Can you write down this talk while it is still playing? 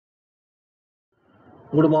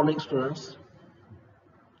Good morning, students.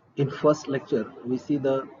 In first lecture, we see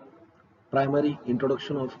the primary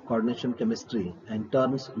introduction of coordination chemistry and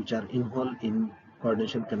terms which are involved in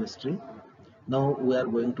coordination chemistry. Now we are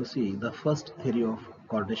going to see the first theory of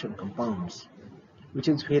coordination compounds, which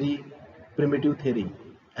is very primitive theory,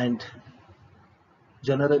 and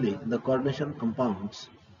generally the coordination compounds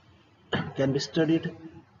can be studied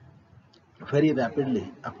very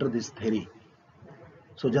rapidly after this theory.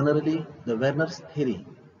 So generally the Werner's theory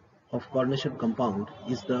of coordination compound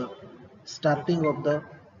is the starting of the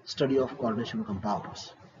study of coordination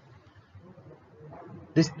compounds.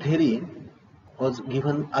 This theory was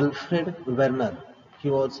given Alfred Werner.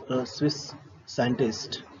 He was a Swiss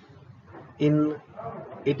scientist. In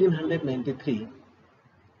 1893,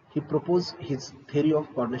 he proposed his theory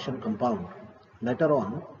of coordination compound. Later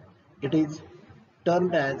on, it is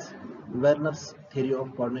termed as Werner's theory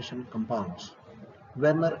of coordination compounds.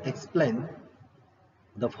 Werner explained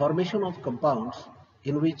the formation of compounds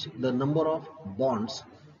in which the number of bonds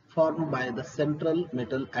formed by the central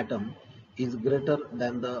metal atom is greater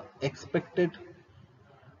than the expected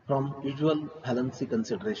from usual valency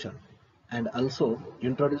consideration, and also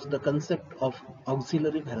introduced the concept of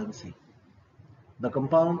auxiliary valency. The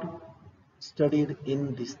compound studied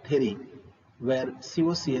in this theory were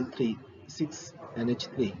COCl3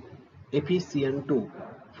 6NH3, FeCN2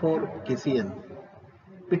 4KCN,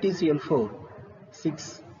 PtCl4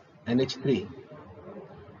 6NH3.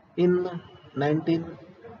 In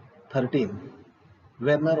 1913,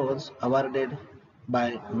 Werner was awarded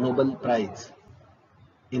by Nobel Prize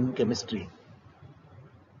in chemistry.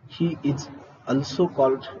 He is also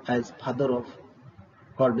called as father of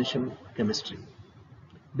coordination chemistry.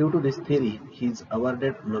 Due to this theory, he is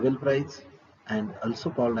awarded Nobel Prize and also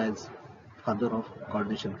called as father of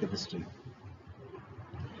coordination chemistry.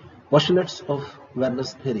 Postulates of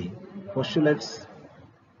Werner's theory. Postulates,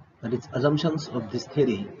 that is assumptions of this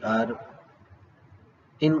theory, are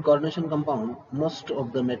in coordination compound, most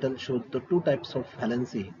of the metal shows the two types of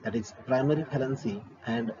valency, that is primary valency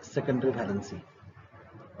and secondary valency.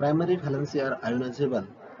 Primary valency are ionizable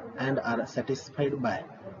and are satisfied by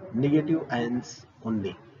negative ions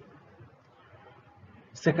only.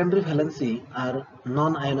 Secondary valency are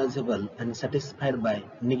non-ionizable and satisfied by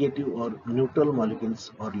negative or neutral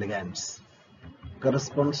molecules or ligands.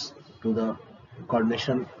 Corresponds to the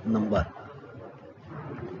coordination number.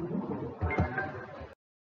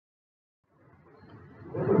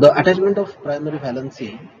 The attachment of primary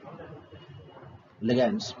valency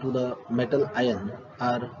ligands to the metal ion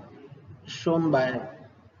are shown by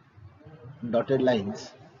dotted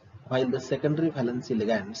lines, while the secondary valency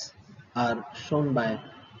ligands are shown by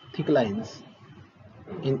thick lines.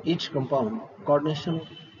 In each compound, coordination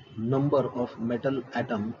number of metal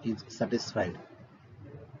atom is satisfied.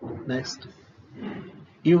 Next,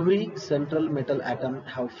 every central metal atom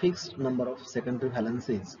have fixed number of secondary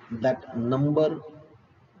valencies. That number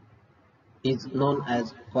is known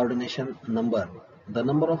as coordination number. The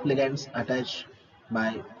number of ligands attached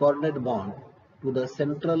by coordinate bond to the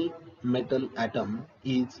central metal atom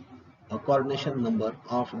is a coordination number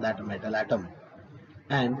of that metal atom,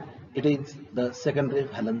 and it is the secondary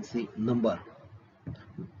valency number.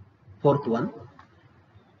 Fourth one,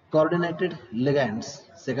 coordinated ligands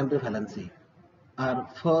secondary valency are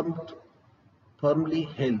firmly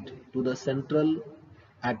held to the central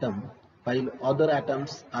atom while other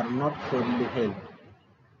atoms are not firmly held.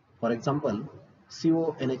 For example,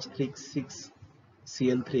 CONH3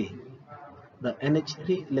 6Cl3. The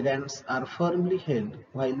NH3 ligands are firmly held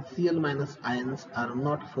while Cl- ions are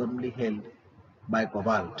not firmly held by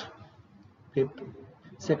cobalt. Fifth,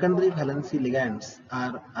 secondary valency ligands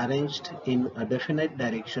are arranged in a definite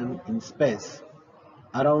direction in space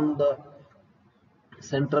around the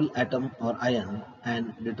central atom or ion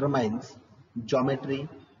and determines geometry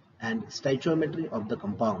and stoichiometry of the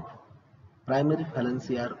compound. Primary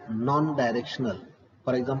valency are non-directional.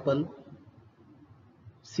 For example,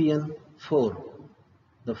 CN4.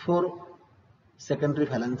 The four secondary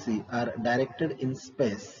valency are directed in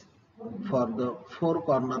space for the four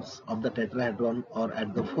corners of the tetrahedron or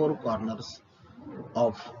at the four corners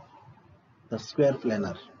of the square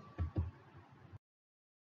planar.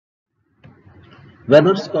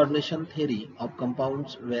 Werner's coordination theory of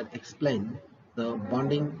compounds were explained the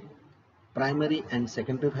bonding, primary and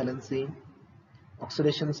secondary valency,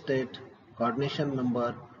 oxidation state, coordination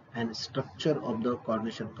number, and structure of the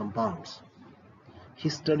coordination compounds. He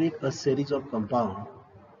studied a series of compounds,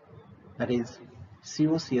 that is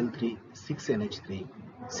COCl3 6NH3,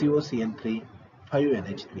 COCl3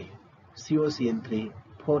 5NH3, COCl3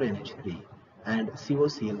 4NH3, and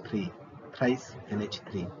COCl3 thrice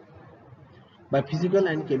NH3. By physical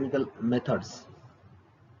and chemical methods,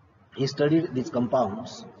 he studied these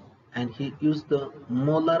compounds and he used the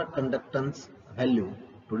molar conductance value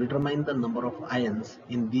to determine the number of ions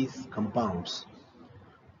in these compounds.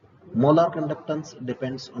 Molar conductance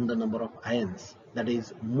depends on the number of ions, that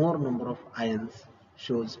is, more number of ions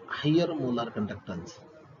shows higher molar conductance.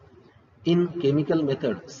 In chemical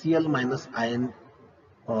method, Cl minus ion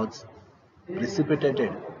was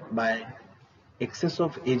precipitated by excess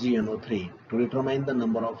of AgNO3 to determine the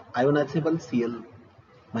number of ionizable Cl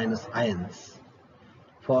minus ions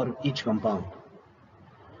for each compound.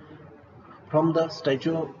 From the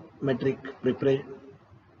stoichiometric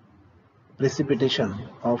precipitation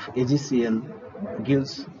of AgCl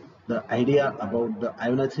gives the idea about the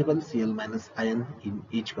ionizable Cl minus ion in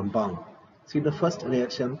each compound. See the first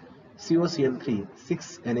reaction, COCl3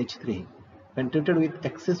 6NH3. When treated with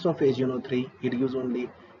excess of AgNO3, it gives only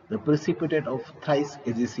the precipitate of thrice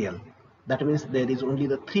AgCl. That means there is only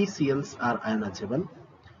the 3 Cls are ionizable.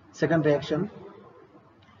 Second reaction,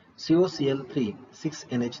 COCl3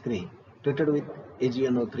 6NH3 treated with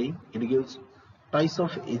AgNO3, it gives twice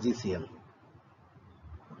of AgCl.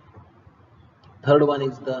 Third one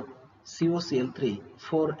is the COCl3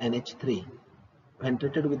 4NH3. When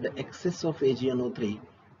treated with the excess of AgNO3,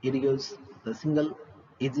 it gives the single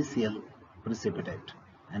AgCl precipitate.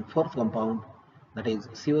 And fourth compound, that is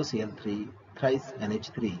COCl3 thrice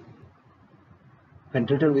NH3. When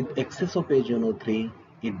treated with excess of AgNO3,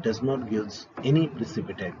 it does not give any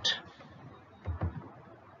precipitate.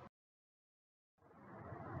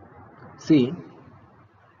 See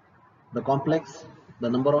the complex, the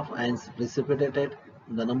number of ions precipitated,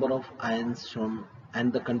 the number of ions shown,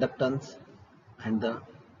 and the conductance and the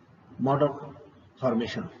modern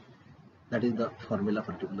formation. That is the formula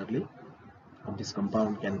particularly of this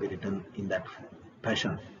compound can be written in that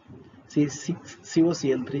fashion. See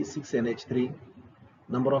COCl3 6NH3,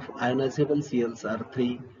 number of ionizable Cls are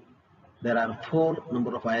 3. There are 4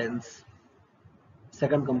 number of ions.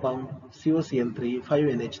 Second compound COCl3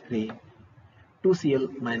 5NH3, 2 Cl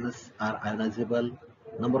minus are ionizable.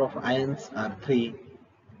 Number of ions are 3.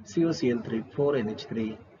 COCl3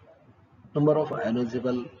 4NH3, number of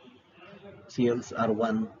ionizable Cls are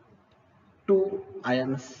 1. 2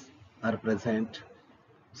 ions are present.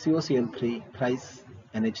 COCl3 thrice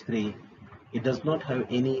NH3, it does not have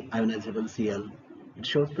any ionizable Cl. It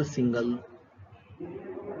shows the single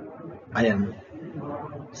ion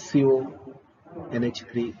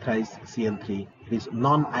CONH3 thrice Cl3. It is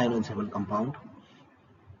non-ionizable compound.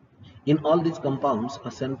 In all these compounds, a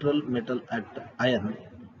central metal at ion,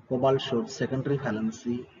 cobalt, shows secondary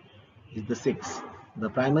valency is the 6. The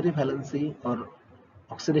primary valency or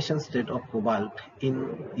oxidation state of cobalt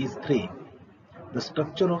is 3. The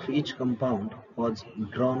structure of each compound was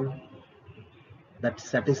drawn that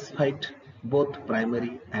satisfied both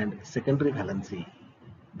primary and secondary valency.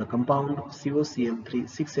 The compound COCl3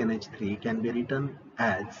 6NH3 can be written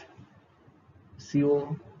as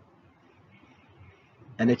CONH3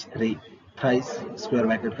 thrice square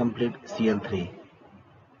bracket complete Cl3,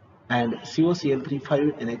 and COCl3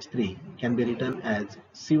 5NH3 can be written as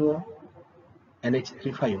CONH3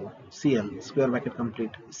 5Cl square bracket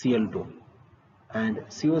complete Cl2, and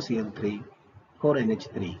COCl3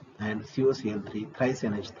 4NH3 and COCl3 thrice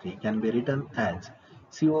NH3 can be written as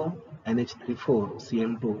CONH3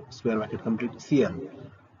 4Cl2 square bracket complete Cl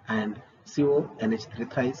and CONH3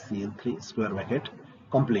 thrice Cl3 square bracket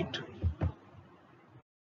complete.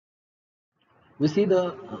 We see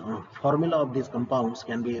the formula of these compounds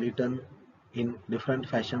can be written in different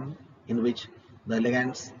fashion, in which the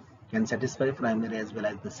ligands can satisfy primary as well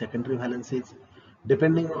as the secondary valencies.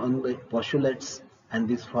 Depending on the postulates and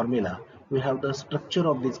this formula, we have the structure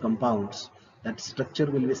of these compounds. That structure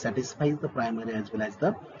will be satisfies the primary as well as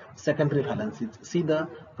the secondary valencies. See the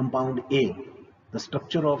compound A, the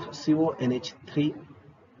structure of CONH3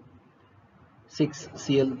 6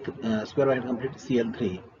 Cl square bracket complete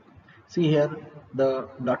Cl3. See here the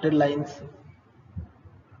dotted lines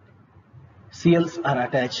Cls are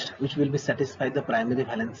attached, which will be satisfy the primary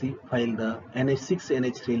valency, while the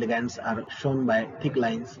NH6NH3 ligands are shown by thick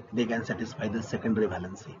lines, they can satisfy the secondary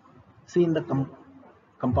valency. See in the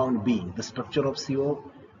compound B, the structure of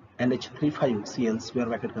CONH3 Cl square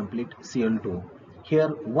bracket complete Cl2. Here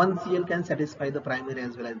one Cl can satisfy the primary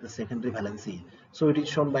as well as the secondary valency, so it is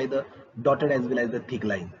shown by the dotted as well as the thick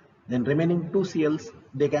line. Then remaining 2 Cls,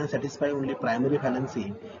 they can satisfy only primary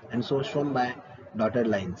valency, and so shown by dotted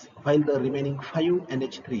lines, while the remaining 5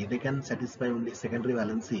 NH3 they can satisfy only secondary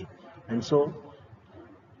valency, and so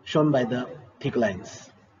shown by the thick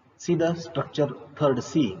lines. See the structure third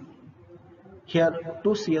C. Here 2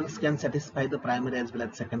 Cls can satisfy the primary as well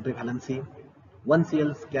as secondary valency, one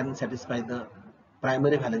Cl can satisfy the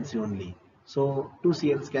primary valency only. So two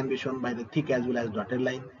Cls can be shown by the thick as well as dotted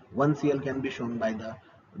line. One Cl can be shown by the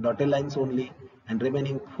dotted lines only, and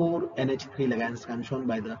remaining four NH3 ligands can shown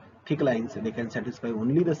by the thick lines. They can satisfy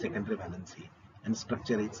only the secondary valency, and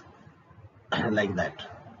structure is like that.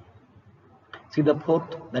 See the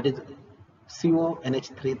fourth, that is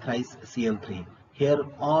CONH3 thrice Cl3. Here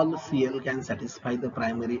all Cl can satisfy the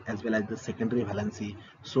primary as well as the secondary valency.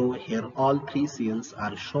 So here all three Cls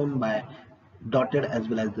are shown by dotted as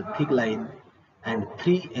well as the thick line, and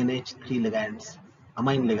three NH3 ligands,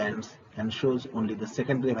 amine ligands, can shows only the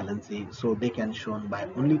secondary valency. So they can shown by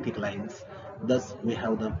only thick lines. Thus we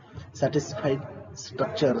have the satisfied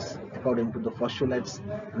structures according to the postulates,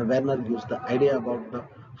 and Werner gives the idea about the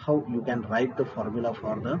how you can write the formula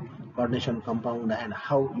for the coordination compound, and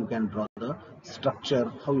how you can draw the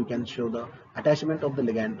structure, how you can show the attachment of the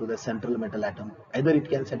ligand to the central metal atom. Either it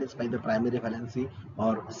can satisfy the primary valency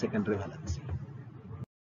or secondary valency.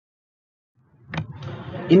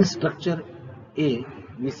 In structure A,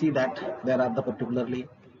 we see that there are the particularly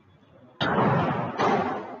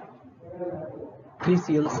three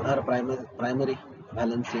Cls are primary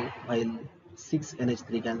valency, while 6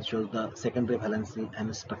 NH3 can show the secondary valency,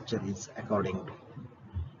 and structure is according to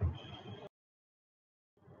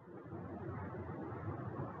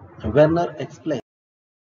Werner explains.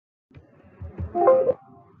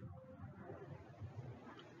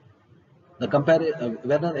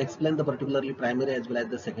 Werner explained the particularly primary as well as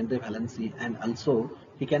the secondary valency, and also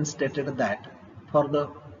he can stated that for the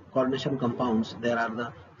coordination compounds there are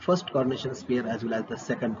the first coordination sphere as well as the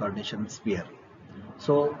second coordination sphere.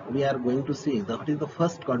 So we are going to see what is the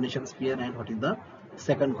first coordination sphere and what is the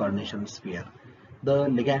second coordination sphere. The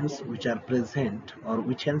ligands which are present or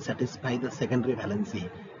which can satisfy the secondary valency,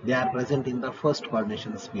 they are present in the first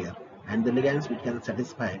coordination sphere, and the ligands which can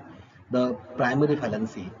satisfy the primary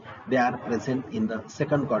valency, they are present in the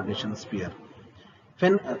second coordination sphere.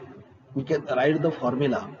 When we can write the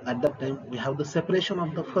formula, at that time we have the separation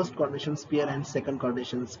of the first coordination sphere and second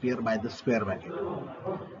coordination sphere by the square bracket.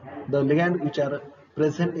 The ligands which are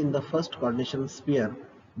present in the first coordination sphere,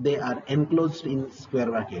 they are enclosed in square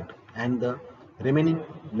bracket, and the remaining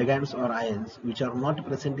ligands or ions which are not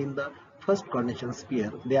present in the first coordination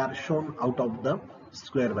sphere, they are shown out of the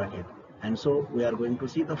square bracket. And so we are going to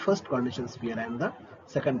see the first coordination sphere and the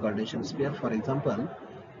second coordination sphere. For example,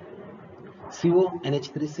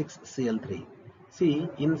 CONH36Cl3. See,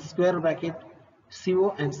 in square bracket,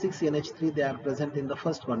 CO and 6NH3, they are present in the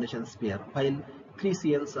first coordination sphere, while 3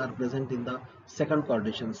 Cls are present in the second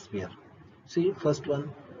coordination sphere. See, first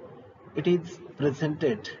one, it is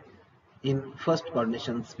presented in first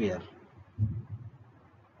coordination sphere,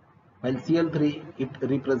 while Cl3 it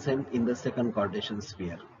represent in the second coordination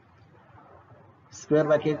sphere. Square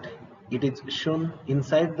bracket, it is shown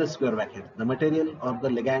inside the square bracket. The material or the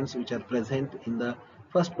ligands which are present in the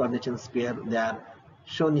first coordination sphere, they are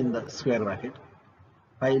shown in the square bracket,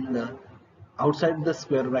 while outside the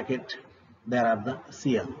square bracket there are the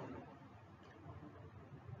Cl.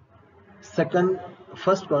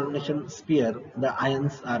 First coordination sphere, the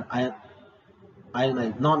ions are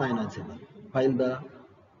non-ionizable, while the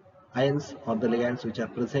ions or the ligands which are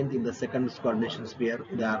present in the second coordination sphere,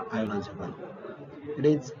 they are ionizable. It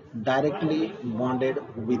is directly bonded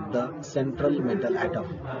with the central metal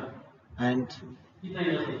atom, and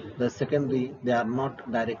the secondary, they are not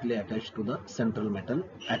directly attached to the central metal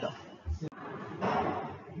atom.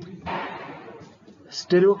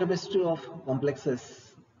 Stereochemistry of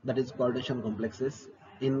complexes, that is coordination complexes.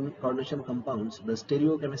 In coordination compounds, the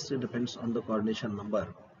stereochemistry depends on the coordination number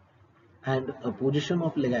and a position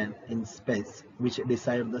of ligand in space, which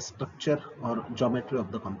decide the structure or geometry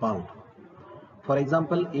of the compound. For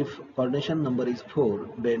example, if coordination number is 4,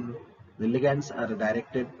 then the ligands are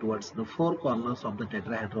directed towards the four corners of the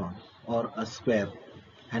tetrahedron or a square,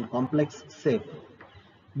 and complex shape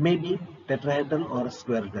may be tetrahedral or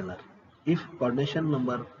square planar. If coordination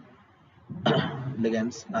number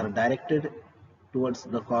ligands are directed towards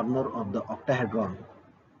the corner of the octahedron,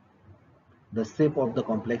 the shape of the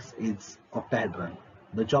complex is octahedral.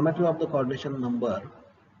 The geometry of the coordination number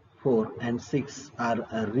 4 and 6 are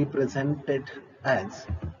represented as,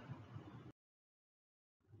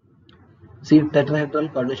 see,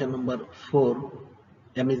 tetrahedral coordination number 4,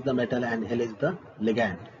 M is the metal and L is the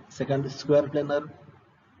ligand. Second, square planar,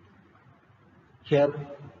 here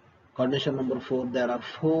coordination number 4, there are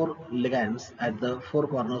 4 ligands at the 4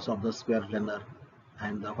 corners of the square planar,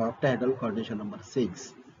 and the octahedral coordination number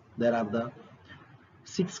 6, there are the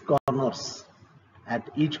 6 corners, at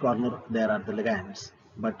each corner there are the ligands,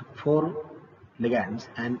 but 4 ligands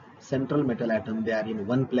and central metal atom, they are in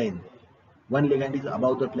one plane. one ligand is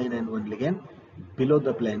above the plane and one ligand below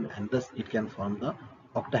the plane, and thus it can form the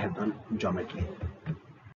octahedral geometry.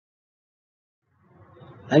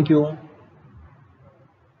 Thank you.